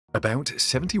About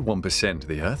 71% of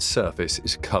the Earth's surface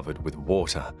is covered with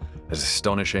water. As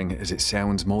astonishing as it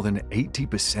sounds, more than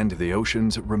 80% of the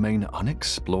oceans remain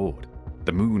unexplored.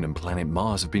 The Moon and planet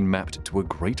Mars have been mapped to a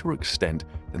greater extent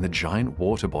than the giant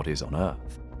water bodies on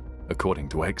Earth. According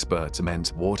to experts,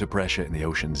 immense water pressure in the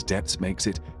ocean's depths makes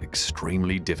it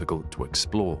extremely difficult to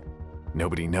explore.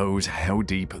 Nobody knows how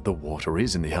deep the water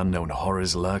is in the unknown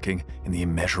horrors lurking in the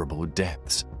immeasurable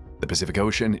depths. The Pacific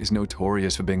Ocean is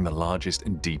notorious for being the largest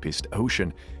and deepest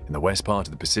ocean. In the west part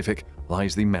of the Pacific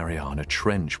lies the Mariana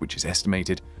Trench, which is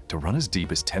estimated to run as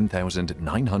deep as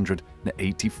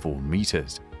 10,984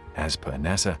 meters. As per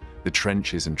NASA, the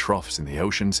trenches and troughs in the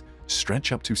oceans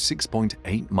stretch up to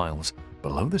 6.8 miles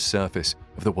below the surface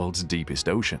of the world's deepest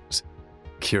oceans.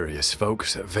 Curious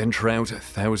folks venture out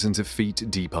thousands of feet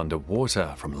deep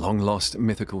underwater, from long-lost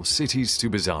mythical cities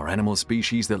to bizarre animal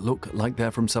species that look like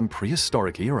they're from some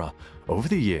prehistoric era. Over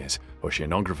the years,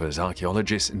 oceanographers,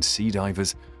 archaeologists, and sea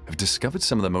divers have discovered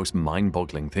some of the most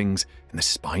mind-boggling things in the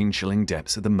spine-chilling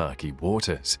depths of the murky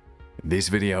waters. In this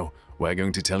video, we're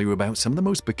going to tell you about some of the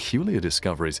most peculiar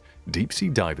discoveries deep-sea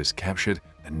divers captured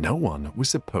that no one was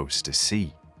supposed to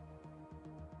see.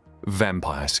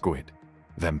 Vampire squid.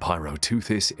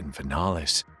 Vampiroteuthis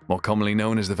infinalis, more commonly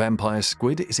known as the vampire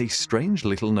squid, is a strange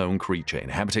little-known creature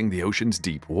inhabiting the ocean's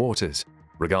deep waters.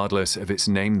 Regardless of its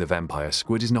name, the vampire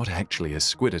squid is not actually a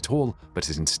squid at all, but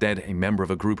is instead a member of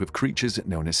a group of creatures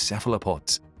known as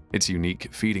cephalopods. Its unique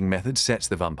feeding method sets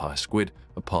the vampire squid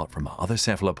apart from other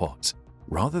cephalopods.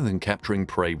 Rather than capturing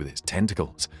prey with its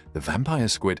tentacles, the vampire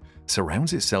squid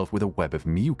surrounds itself with a web of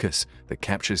mucus that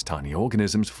captures tiny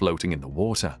organisms floating in the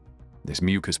water. This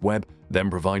mucus web then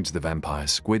provides the vampire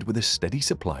squid with a steady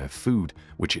supply of food,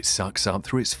 which it sucks up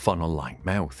through its funnel-like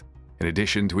mouth. In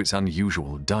addition to its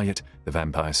unusual diet, the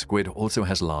vampire squid also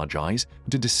has large eyes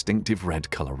and a distinctive red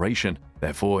coloration.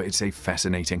 Therefore, it's a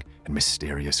fascinating and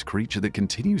mysterious creature that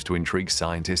continues to intrigue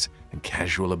scientists and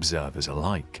casual observers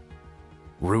alike.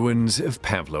 Ruins of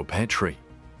Pavlopetri.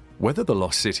 Whether the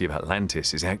lost city of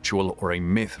Atlantis is actual or a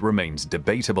myth remains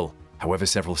debatable. However,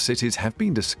 several cities have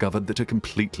been discovered that are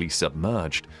completely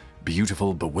submerged.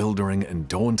 Beautiful, bewildering, and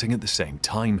daunting at the same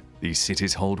time, these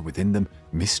cities hold within them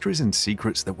mysteries and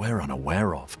secrets that we're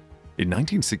unaware of. In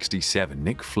 1967,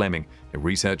 Nick Fleming, a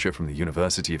researcher from the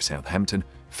University of Southampton,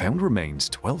 found remains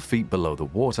 12 feet below the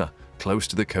water, close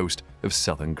to the coast of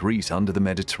southern Greece under the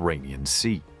Mediterranean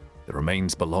Sea. The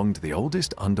remains belong to the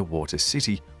oldest underwater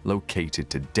city located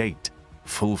to date.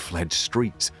 Full-fledged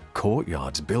streets,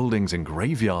 courtyards, buildings, and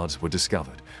graveyards were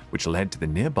discovered, which led to the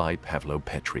nearby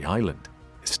Pavlopetri Island.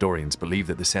 Historians believe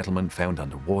that the settlement found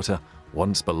underwater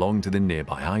once belonged to the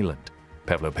nearby island.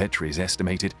 Pavlopetri is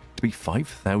estimated to be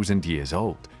 5,000 years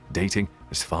old, dating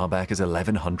as far back as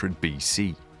 1100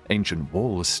 BC. Ancient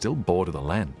walls still border the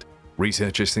land.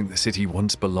 Researchers think the city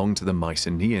once belonged to the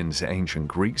Mycenaeans, ancient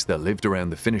Greeks that lived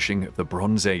around the finishing of the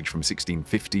Bronze Age from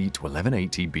 1650 to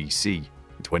 1180 BC.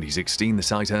 In 2016, the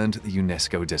site earned the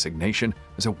UNESCO designation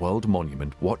as a World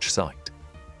Monument Watch Site.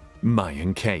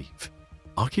 Mayan Cave.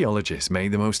 Archaeologists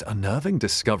made the most unnerving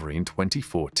discovery in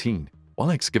 2014. While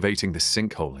excavating the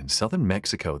sinkhole in southern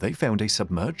Mexico, they found a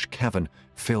submerged cavern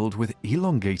filled with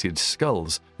elongated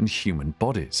skulls and human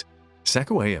bodies.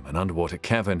 Sacoayam, an underwater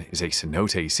cavern, is a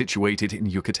cenote situated in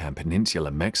Yucatan Peninsula,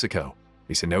 Mexico.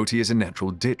 A cenote is a natural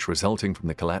ditch resulting from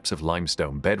the collapse of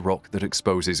limestone bedrock that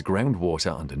exposes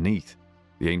groundwater underneath.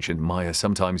 The ancient Maya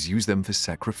sometimes used them for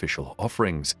sacrificial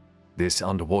offerings. This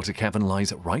underwater cavern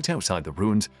lies right outside the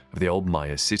ruins of the old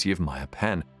Maya city of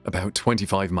Mayapan, about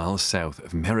 25 miles south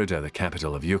of Mérida, the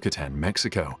capital of Yucatan,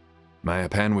 Mexico.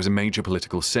 Mayapan was a major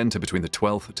political center between the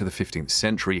 12th to the 15th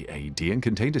century AD and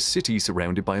contained a city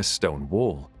surrounded by a stone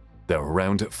wall. There were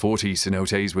around 40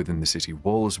 cenotes within the city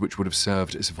walls, which would have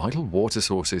served as vital water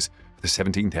sources for the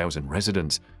 17,000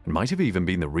 residents and might have even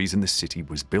been the reason the city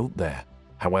was built there.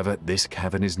 However, this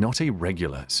cavern is not a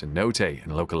regular cenote,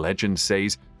 and local legend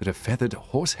says that a feathered,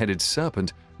 horse-headed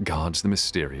serpent guards the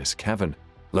mysterious cavern.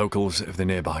 Locals of the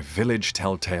nearby village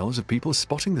tell tales of people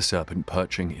spotting the serpent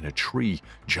perching in a tree,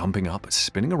 jumping up,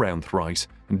 spinning around thrice,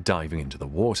 and diving into the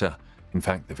water. In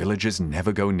fact, the villagers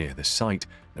never go near the site.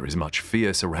 There is much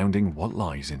fear surrounding what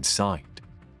lies inside.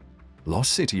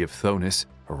 Lost city of Thonis,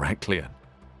 Heraklion.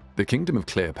 The kingdom of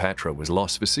Cleopatra was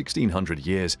lost for 1,600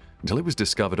 years until it was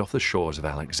discovered off the shores of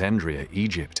Alexandria,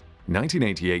 Egypt. In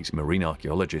 1988, marine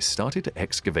archaeologists started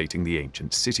excavating the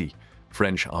ancient city.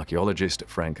 French archaeologist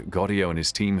Frank Goddio and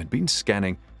his team had been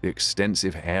scanning the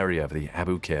extensive area of the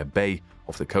Abu Qir Bay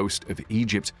off the coast of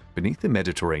Egypt beneath the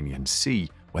Mediterranean Sea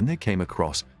when they came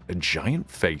across a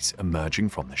giant face emerging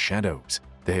from the shadows.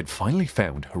 They had finally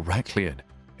found Heraklion.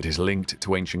 It is linked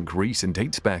to ancient Greece and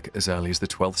dates back as early as the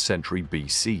 12th century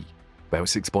BC. About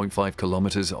 6.5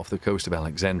 kilometers off the coast of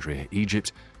Alexandria,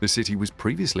 Egypt, the city was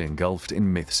previously engulfed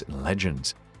in myths and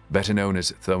legends. Better known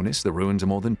as Thonis, the ruins are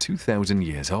more than 2,000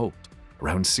 years old.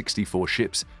 Around 64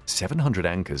 ships, 700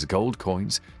 anchors, gold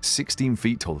coins, 16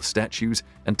 feet tall statues,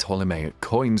 and Ptolemaic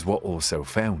coins were also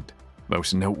found.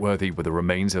 Most noteworthy were the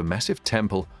remains of a massive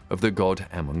temple of the god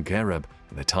Amun-Gereb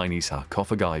and the tiny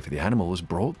sarcophagi for the animals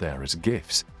brought there as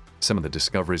gifts. Some of the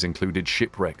discoveries included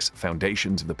shipwrecks,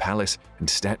 foundations of the palace, and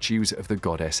statues of the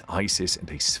goddess Isis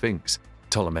and a sphinx.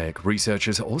 Ptolemaic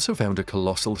researchers also found a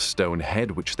colossal stone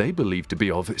head which they believed to be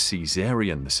of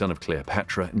Caesarion, the son of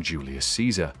Cleopatra and Julius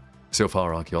Caesar. So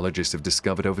far, archaeologists have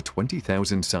discovered over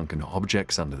 20,000 sunken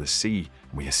objects under the sea,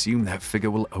 and we assume that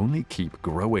figure will only keep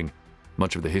growing.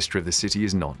 Much of the history of the city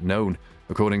is not known.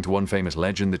 According to one famous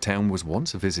legend, the town was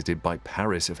once visited by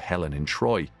Paris of Helen in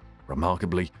Troy.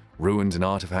 Remarkably, ruins and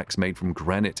artifacts made from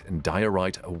granite and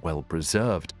diorite are well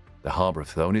preserved. The harbour of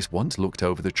Thonis once looked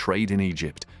over the trade in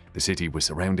Egypt. The city was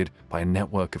surrounded by a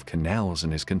network of canals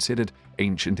and is considered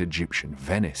ancient Egyptian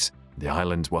Venice. The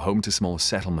islands were home to small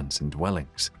settlements and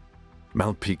dwellings.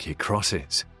 Malpique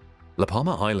crosses. La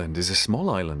Palma Island is a small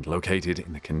island located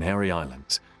in the Canary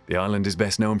Islands. The island is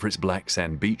best known for its black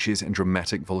sand beaches and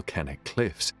dramatic volcanic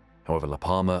cliffs. However, La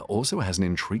Palma also has an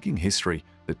intriguing history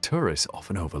that tourists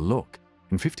often overlook.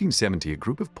 In 1570, a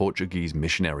group of Portuguese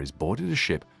missionaries boarded a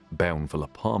ship bound for La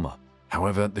Palma.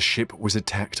 However, the ship was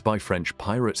attacked by French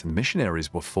pirates and the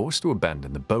missionaries were forced to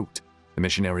abandon the boat. The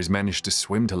missionaries managed to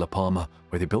swim to La Palma,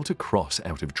 where they built a cross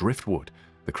out of driftwood.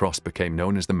 The cross became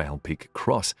known as the Malpique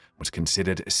Cross, and was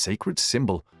considered a sacred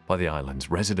symbol by the island's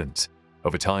residents.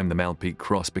 Over time, the Malpique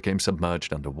Cross became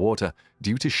submerged underwater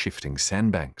due to shifting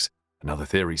sandbanks. Another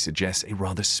theory suggests a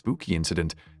rather spooky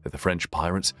incident that the French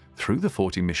pirates threw the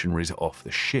 40 missionaries off the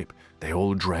ship. They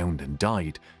all drowned and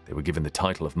died. They were given the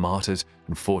title of martyrs,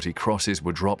 and 40 crosses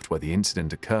were dropped where the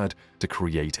incident occurred to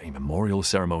create a memorial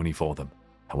ceremony for them.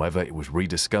 However, it was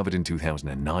rediscovered in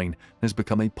 2009 and has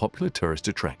become a popular tourist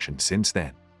attraction since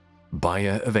then.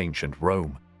 Baia of ancient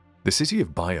Rome. The city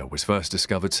of Baia was first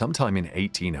discovered sometime in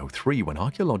 1803 when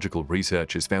archaeological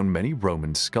researchers found many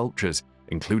Roman sculptures,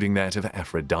 including that of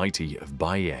Aphrodite of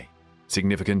Baiae.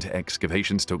 Significant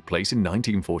excavations took place in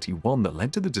 1941 that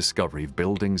led to the discovery of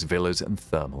buildings, villas, and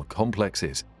thermal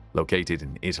complexes. Located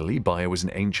in Italy, Baia was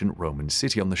an ancient Roman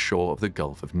city on the shore of the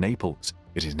Gulf of Naples.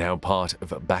 It is now part of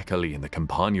Bacali in the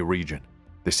Campania region.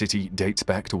 The city dates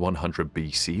back to 100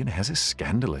 BC and has a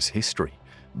scandalous history.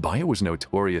 Baia was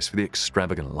notorious for the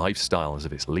extravagant lifestyles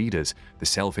of its leaders, the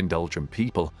self-indulgent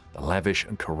people, the lavish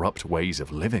and corrupt ways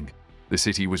of living. The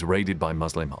city was raided by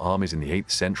Muslim armies in the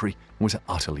 8th century and was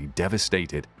utterly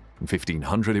devastated. In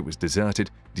 1500, it was deserted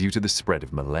due to the spread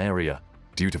of malaria.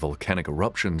 Due to volcanic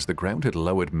eruptions, the ground had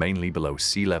lowered mainly below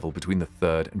sea level between the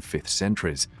 3rd and 5th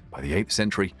centuries. By the 8th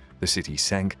century, the city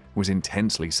sank and was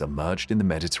intensely submerged in the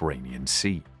Mediterranean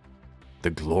Sea. The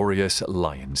glorious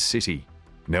Lion City.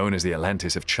 Known as the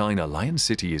Atlantis of China, Lion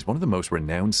City is one of the most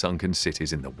renowned sunken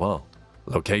cities in the world.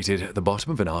 Located at the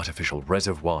bottom of an artificial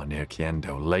reservoir near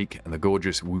Qiando Lake and the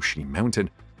gorgeous Wuxi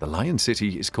Mountain, the Lion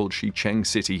City is called Xicheng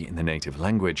City in the native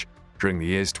language. During the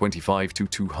years 25 to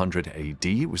 200 AD,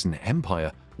 it was an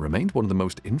empire and remained one of the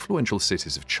most influential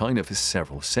cities of China for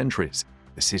several centuries.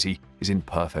 The city is in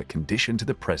perfect condition to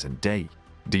the present day.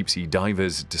 Deep-sea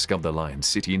divers discovered the Lion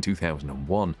City in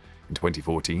 2001. In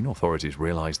 2014, authorities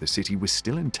realized the city was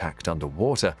still intact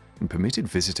underwater and permitted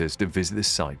visitors to visit the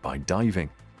site by diving.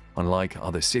 Unlike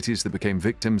other cities that became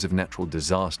victims of natural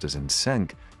disasters and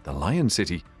sank, the Lion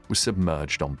City was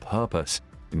submerged on purpose.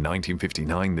 In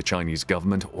 1959, the Chinese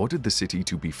government ordered the city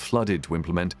to be flooded to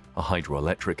implement a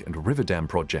hydroelectric and river dam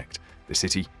project. The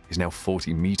city is now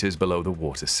 40 meters below the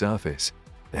water surface.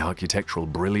 The architectural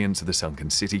brilliance of the sunken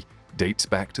city dates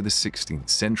back to the 16th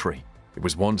century. It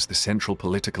was once the central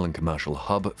political and commercial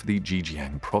hub for the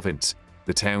Zhejiang province.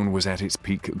 The town was at its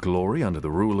peak glory under the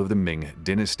rule of the Ming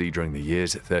dynasty during the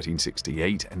years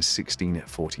 1368 and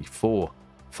 1644.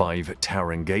 5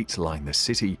 towering gates line the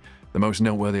city. The most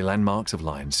noteworthy landmarks of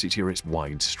Lion City are its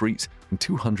wide streets and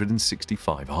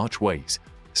 265 archways.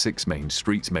 6 main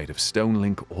streets made of stone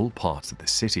link all parts of the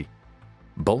city.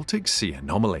 Baltic Sea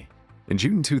Anomaly. In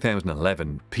June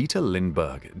 2011, Peter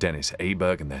Lindberg, Dennis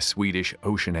Aberg, and their Swedish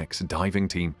Ocean X diving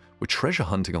team were treasure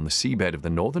hunting on the seabed of the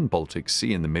northern Baltic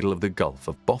Sea in the middle of the Gulf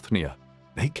of Bothnia.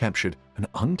 They captured an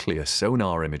unclear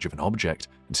sonar image of an object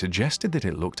and suggested that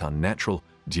it looked unnatural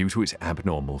due to its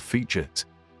abnormal features.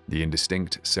 The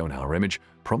indistinct sonar image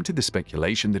prompted the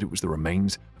speculation that it was the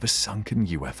remains of a sunken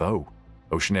UFO.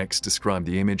 OceanX described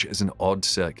the image as an odd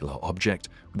circular object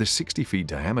with a 60 feet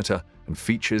diameter and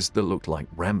features that looked like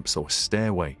ramps or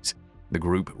stairways. The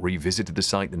group revisited the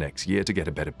site the next year to get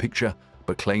a better picture,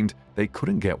 but claimed they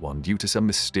couldn't get one due to some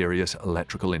mysterious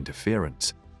electrical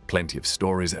interference. Plenty of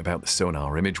stories about the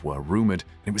sonar image were rumored,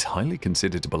 and it was highly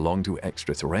considered to belong to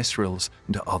extraterrestrials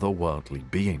and otherworldly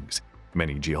beings.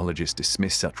 Many geologists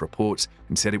dismissed such reports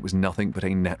and said it was nothing but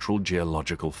a natural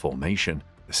geological formation.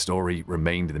 The story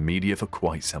remained in the media for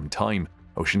quite some time.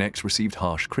 OceanX received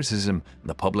harsh criticism, and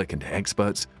the public and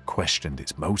experts questioned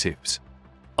its motives.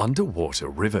 Underwater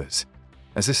rivers.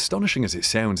 As astonishing as it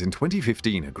sounds, in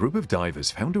 2015 a group of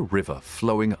divers found a river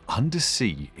flowing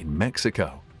undersea in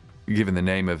Mexico. Given the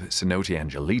name of Cenote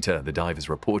Angelita, the divers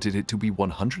reported it to be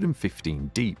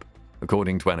 115 deep.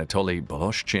 According to Anatoly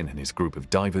Boloshchin and his group of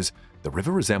divers, the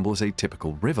river resembles a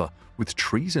typical river with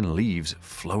trees and leaves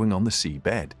flowing on the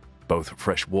seabed. Both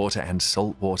fresh water and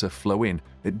salt water flow in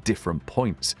at different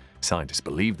points. Scientists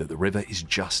believe that the river is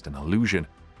just an illusion.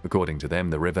 According to them,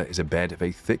 the river is a bed of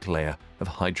a thick layer of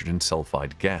hydrogen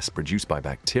sulfide gas produced by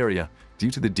bacteria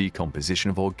due to the decomposition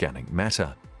of organic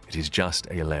matter. It is just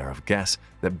a layer of gas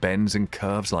that bends and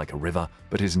curves like a river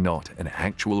but is not an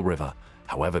actual river.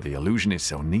 However, the illusion is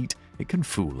so neat it can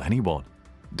fool anyone.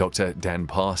 Dr. Dan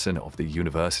Parson of the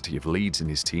University of Leeds and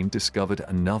his team discovered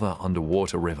another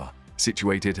underwater river.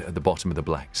 Situated at the bottom of the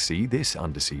Black Sea, this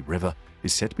undersea river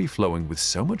is said to be flowing with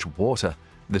so much water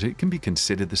that it can be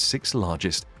considered the sixth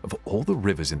largest of all the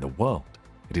rivers in the world.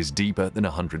 It is deeper than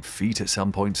 100 feet at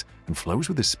some points and flows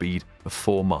with a speed of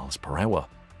 4 miles per hour.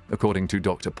 According to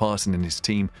Dr. Parson and his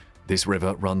team, this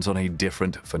river runs on a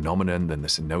different phenomenon than the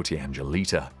Cenote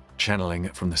Angelita. Channeling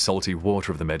from the salty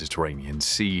water of the Mediterranean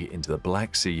Sea into the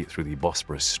Black Sea through the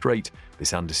Bosporus Strait,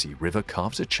 this undersea river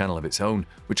carves a channel of its own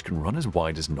which can run as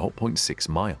wide as 0.6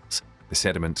 miles. The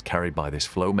sediments carried by this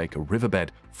flow make a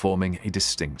riverbed, forming a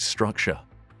distinct structure.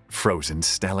 Frozen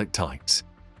stalactites.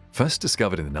 First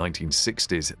discovered in the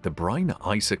 1960s, the brine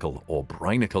icicle or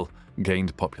brinacle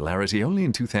gained popularity only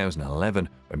in 2011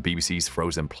 when BBC's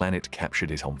Frozen Planet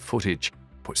captured it on footage.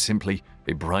 Put simply,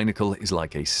 a brinacle is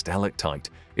like a stalactite.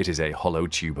 It is a hollow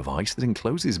tube of ice that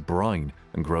encloses brine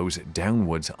and grows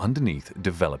downwards underneath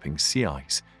developing sea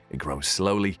ice. It grows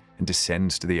slowly and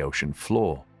descends to the ocean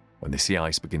floor. When the sea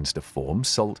ice begins to form,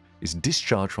 salt is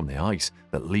discharged from the ice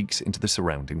that leaks into the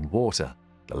surrounding water.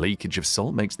 The leakage of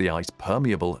salt makes the ice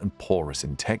permeable and porous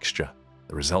in texture.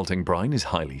 The resulting brine is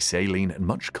highly saline and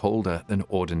much colder than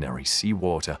ordinary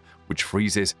seawater, which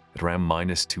freezes at around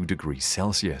 -2 degrees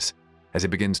Celsius. As it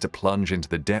begins to plunge into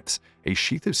the depths, a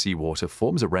sheath of seawater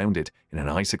forms around it in an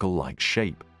icicle-like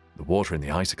shape. The water in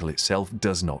the icicle itself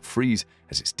does not freeze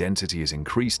as its density is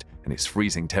increased and its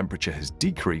freezing temperature has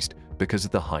decreased because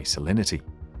of the high salinity.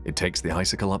 It takes the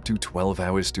icicle up to 12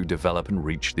 hours to develop and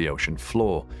reach the ocean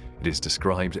floor. It is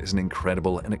described as an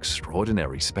incredible and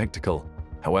extraordinary spectacle.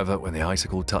 However, when the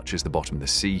icicle touches the bottom of the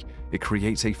sea, it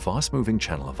creates a fast-moving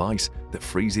channel of ice that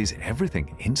freezes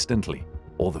everything instantly.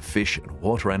 All the fish and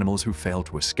water animals who fail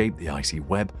to escape the icy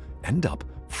web end up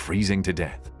freezing to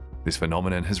death. This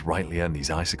phenomenon has rightly earned these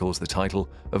icicles the title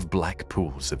of black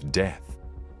pools of death.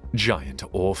 Giant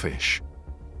oarfish.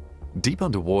 Deep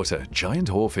underwater, giant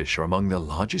oarfish are among the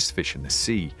largest fish in the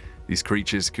sea. These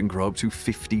creatures can grow up to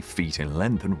 50 feet in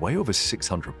length and weigh over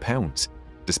 600 pounds.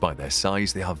 Despite their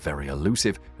size, they are very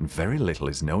elusive and very little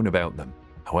is known about them.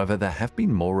 However, there have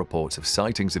been more reports of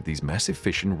sightings of these massive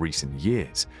fish in recent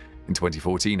years. In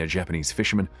 2014, a Japanese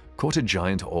fisherman caught a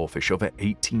giant oarfish over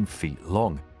 18 feet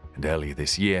long, and earlier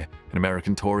this year, an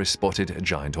American tourist spotted a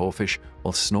giant oarfish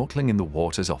while snorkeling in the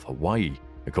waters off Hawaii.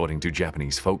 According to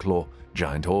Japanese folklore,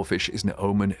 giant oarfish is an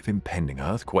omen of impending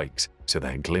earthquakes, so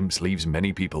their glimpse leaves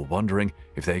many people wondering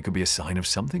if they could be a sign of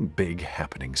something big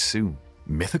happening soon.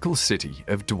 Mythical city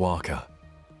of Dwarka.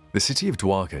 The city of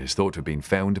Dwarka is thought to have been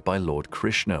founded by Lord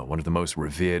Krishna, one of the most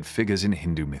revered figures in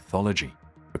Hindu mythology.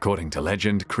 According to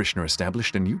legend, Krishna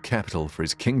established a new capital for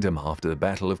his kingdom after the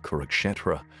Battle of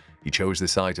Kurukshetra. He chose the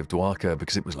site of Dwarka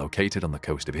because it was located on the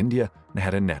coast of India and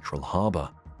had a natural harbor.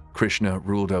 Krishna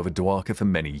ruled over Dwarka for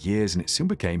many years and it soon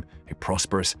became a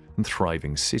prosperous and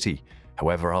thriving city.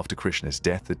 However, after Krishna's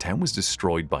death, the town was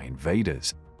destroyed by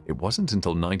invaders. It wasn't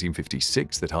until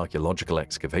 1956 that archaeological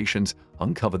excavations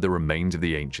uncovered the remains of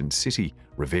the ancient city,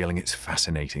 revealing its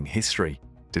fascinating history.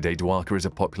 Today, Dwarka is a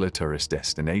popular tourist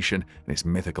destination, and its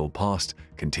mythical past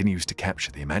continues to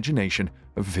capture the imagination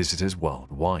of visitors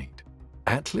worldwide.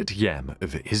 Atlit Yam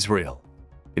of Israel.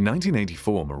 In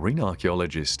 1984, marine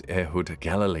archaeologist Ehud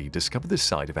Galilee discovered the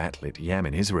site of Atlit Yam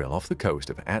in Israel off the coast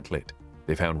of Atlit.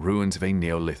 They found ruins of a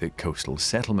Neolithic coastal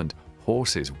settlement,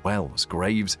 horses, wells,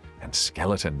 graves, and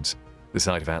skeletons. The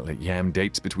site of Atlit Yam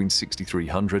dates between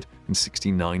 6300 and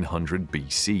 6900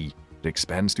 BC. It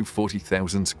expands to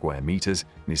 40,000 square meters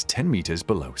and is 10 meters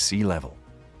below sea level.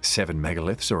 7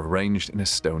 megaliths are arranged in a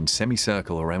stone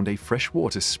semicircle around a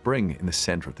freshwater spring in the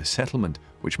center of the settlement,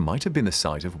 which might have been the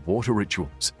site of water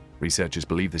rituals. Researchers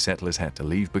believe the settlers had to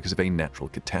leave because of a natural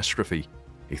catastrophe.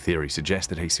 A theory suggests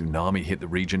that a tsunami hit the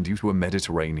region due to a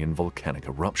Mediterranean volcanic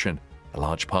eruption. The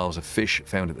large piles of fish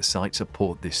found at the site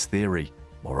support this theory.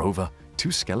 Moreover,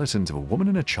 2 skeletons of a woman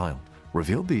and a child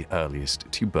revealed the earliest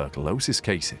tuberculosis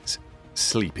cases.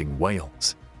 Sleeping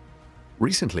whales.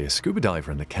 Recently, a scuba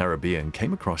diver in the Caribbean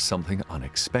came across something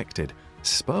unexpected: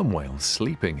 sperm whales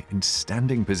sleeping in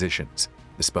standing positions.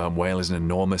 The sperm whale is an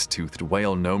enormous toothed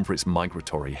whale known for its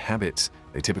migratory habits.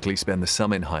 They typically spend the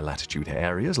summer in high-latitude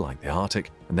areas like the Arctic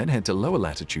and then head to lower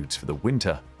latitudes for the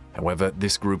winter. However,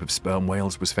 this group of sperm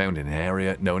whales was found in an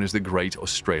area known as the Great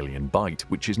Australian Bight,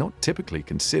 which is not typically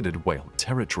considered whale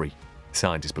territory.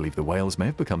 Scientists believe the whales may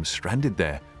have become stranded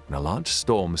there when a large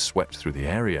storm swept through the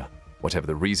area. Whatever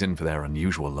the reason for their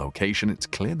unusual location, it's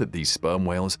clear that these sperm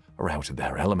whales are out of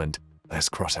their element. Let's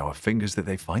cross our fingers that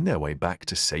they find their way back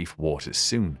to safe waters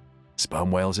soon.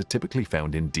 Sperm whales are typically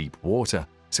found in deep water,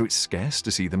 so it's scarce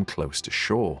to see them close to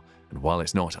shore. And while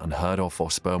it's not unheard of for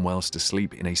sperm whales to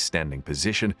sleep in a standing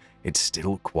position, it's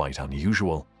still quite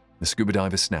unusual. The scuba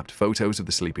diver snapped photos of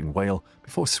the sleeping whale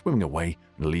before swimming away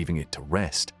and leaving it to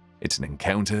rest. It's an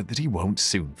encounter that he won't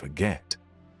soon forget.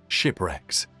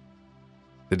 Shipwrecks.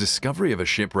 The discovery of a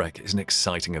shipwreck is an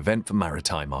exciting event for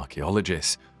maritime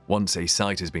archaeologists. Once a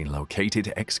site has been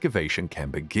located, excavation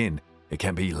can begin. It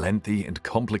can be lengthy and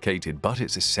complicated, but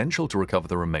it's essential to recover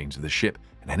the remains of the ship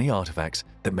and any artifacts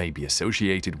that may be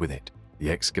associated with it. The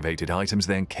excavated items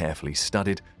then carefully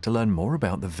studied to learn more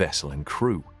about the vessel and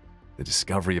crew. The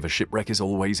discovery of a shipwreck is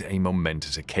always a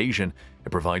momentous occasion.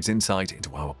 It provides insight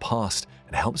into our past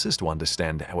and helps us to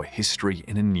understand our history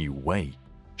in a new way.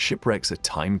 Shipwrecks are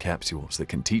time capsules that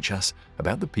can teach us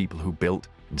about the people who built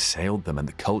and sailed them and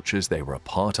the cultures they were a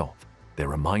part of. They're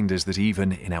reminders that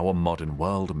even in our modern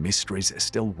world, mysteries are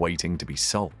still waiting to be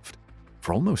solved.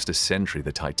 For almost a century,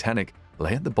 the Titanic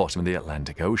lay at the bottom of the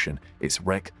Atlantic Ocean, its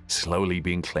wreck slowly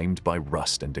being claimed by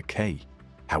rust and decay.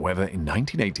 However, in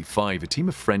 1985, a team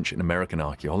of French and American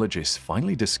archaeologists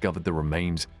finally discovered the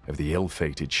remains of the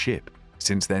ill-fated ship.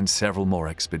 Since then, several more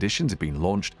expeditions have been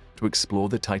launched to explore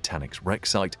the Titanic's wreck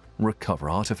site and recover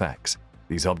artifacts.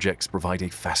 These objects provide a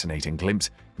fascinating glimpse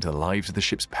into the lives of the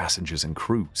ship's passengers and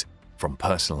crews. From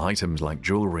personal items like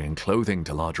jewelry and clothing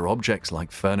to larger objects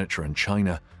like furniture and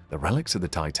china, the relics of the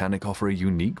Titanic offer a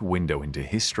unique window into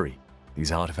history.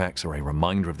 These artifacts are a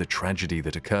reminder of the tragedy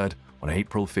that occurred on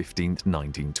April 15,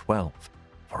 1912.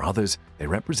 For others, they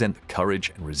represent the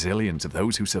courage and resilience of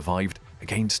those who survived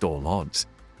against all odds.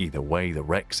 Either way, the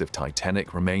wrecks of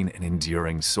Titanic remain an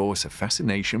enduring source of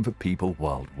fascination for people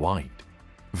worldwide.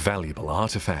 Valuable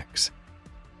artifacts.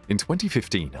 In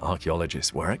 2015,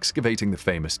 archaeologists were excavating the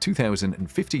famous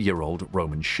 2,050-year-old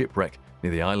Roman shipwreck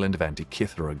near the island of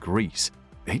Antikythera, Greece.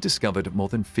 They discovered more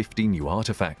than 50 new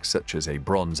artifacts, such as a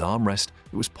bronze armrest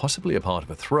that was possibly a part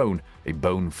of a throne, a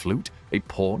bone flute, a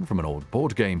pawn from an old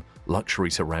board game,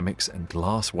 luxury ceramics, and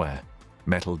glassware.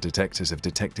 Metal detectors have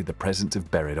detected the presence of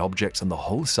buried objects on the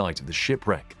whole site of the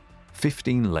shipwreck.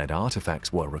 15 lead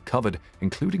artifacts were recovered,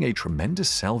 including a tremendous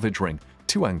salvage ring,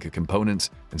 2 anchor components,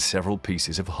 and several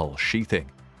pieces of hull sheathing.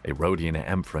 A Rhodian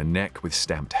amphora neck with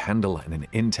stamped handle and an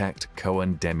intact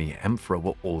Coan demi amphora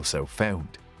were also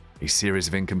found. A series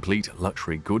of incomplete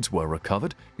luxury goods were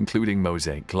recovered, including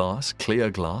mosaic glass, clear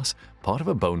glass, part of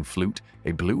a bone flute,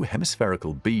 a blue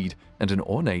hemispherical bead, and an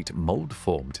ornate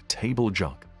mold-formed table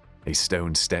jug. A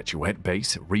stone statuette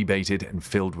base, rebated and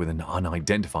filled with an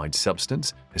unidentified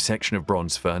substance, a section of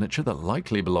bronze furniture that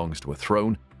likely belongs to a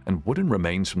throne, and wooden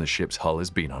remains from the ship's hull has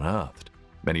been unearthed.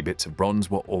 Many bits of bronze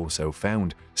were also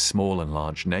found, small and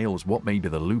large nails, what may be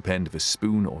the loop end of a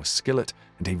spoon or skillet,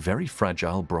 and a very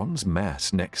fragile bronze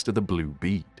mass next to the blue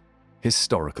bead.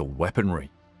 Historical weaponry.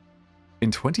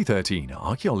 In 2013,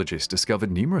 archaeologists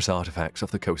discovered numerous artifacts off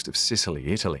the coast of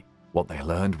Sicily, Italy. What they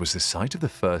learned was the site of the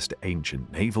first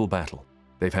ancient naval battle.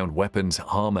 They found weapons,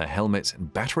 armor, helmets,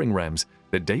 and battering rams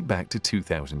that date back to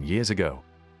 2,000 years ago.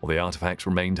 All the artifacts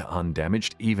remained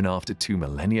undamaged even after 2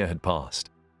 millennia had passed.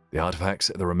 The artifacts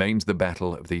are the remains of the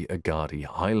Battle of the Agadi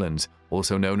Islands,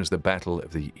 also known as the Battle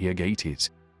of the Iagetes.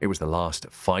 It was the last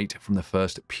fight from the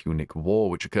First Punic War,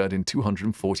 which occurred in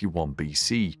 241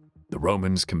 BC. The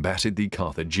Romans combated the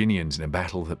Carthaginians in a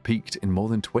battle that peaked in more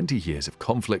than 20 years of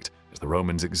conflict as the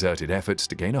Romans exerted efforts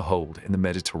to gain a hold in the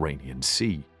Mediterranean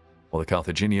Sea. While the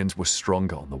Carthaginians were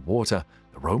stronger on the water,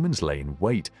 the Romans lay in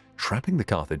wait, trapping the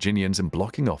Carthaginians and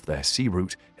blocking off their sea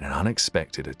route in an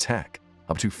unexpected attack.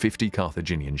 Up to 50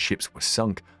 Carthaginian ships were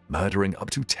sunk, murdering up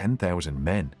to 10,000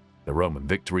 men. The Roman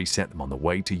victory set them on the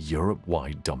way to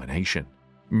Europe-wide domination.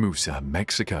 Musa,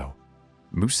 Mexico.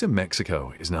 Musa,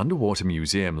 Mexico is an underwater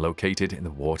museum located in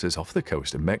the waters off the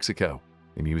coast of Mexico.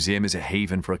 The museum is a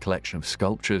haven for a collection of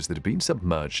sculptures that have been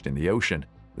submerged in the ocean.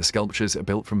 The sculptures are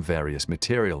built from various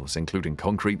materials, including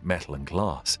concrete, metal, and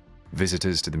glass.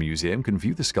 Visitors to the museum can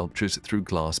view the sculptures through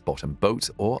glass-bottom boats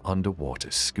or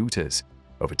underwater scooters.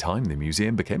 Over time, the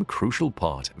museum became a crucial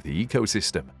part of the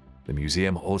ecosystem. The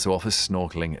museum also offers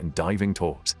snorkeling and diving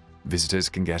tours. Visitors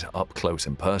can get up close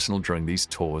and personal during these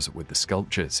tours with the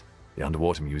sculptures. The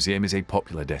underwater museum is a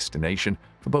popular destination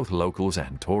for both locals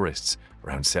and tourists.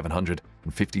 Around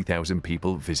 750,000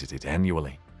 people visit it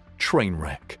annually. Train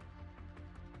wreck.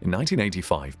 In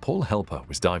 1985, Paul Helper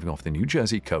was diving off the New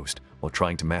Jersey coast while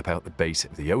trying to map out the base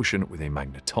of the ocean with a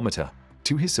magnetometer.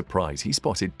 To his surprise, he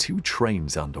spotted 2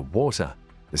 trains underwater.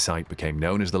 The site became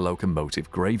known as the Locomotive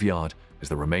Graveyard, as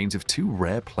the remains of 2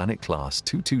 rare Planet Class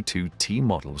 222T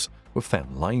models were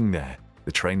found lying there.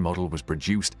 The train model was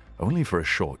produced only for a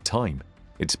short time.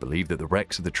 It's believed that the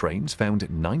wrecks of the trains found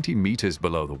 90 meters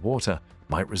below the water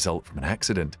might result from an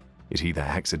accident. It either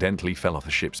accidentally fell off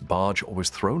a ship's barge or was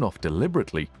thrown off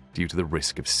deliberately due to the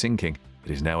risk of sinking.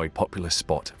 It is now a popular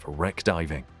spot for wreck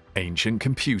diving. Ancient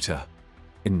computer.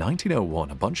 In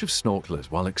 1901, a bunch of snorkelers,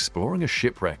 while exploring a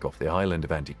shipwreck off the island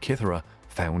of Antikythera,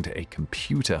 found a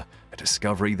computer, a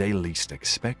discovery they least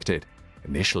expected.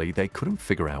 Initially, they couldn't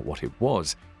figure out what it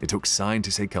was. It took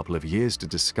scientists a couple of years to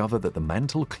discover that the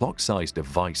mantle clock-sized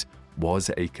device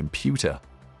was a computer.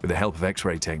 With the help of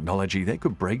X-ray technology, they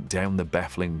could break down the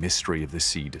baffling mystery of the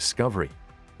sea discovery.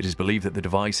 It is believed that the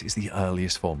device is the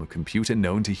earliest form of computer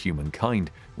known to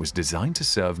humankind, was designed to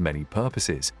serve many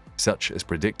purposes, such as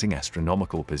predicting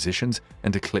astronomical positions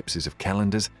and eclipses of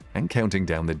calendars and counting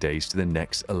down the days to the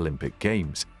next Olympic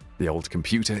Games. The old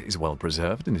computer is well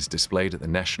preserved and is displayed at the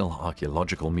National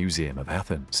Archaeological Museum of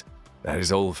Athens. That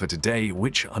is all for today.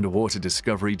 Which underwater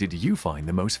discovery did you find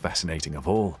the most fascinating of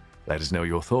all? Let us know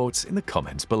your thoughts in the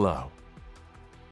comments below.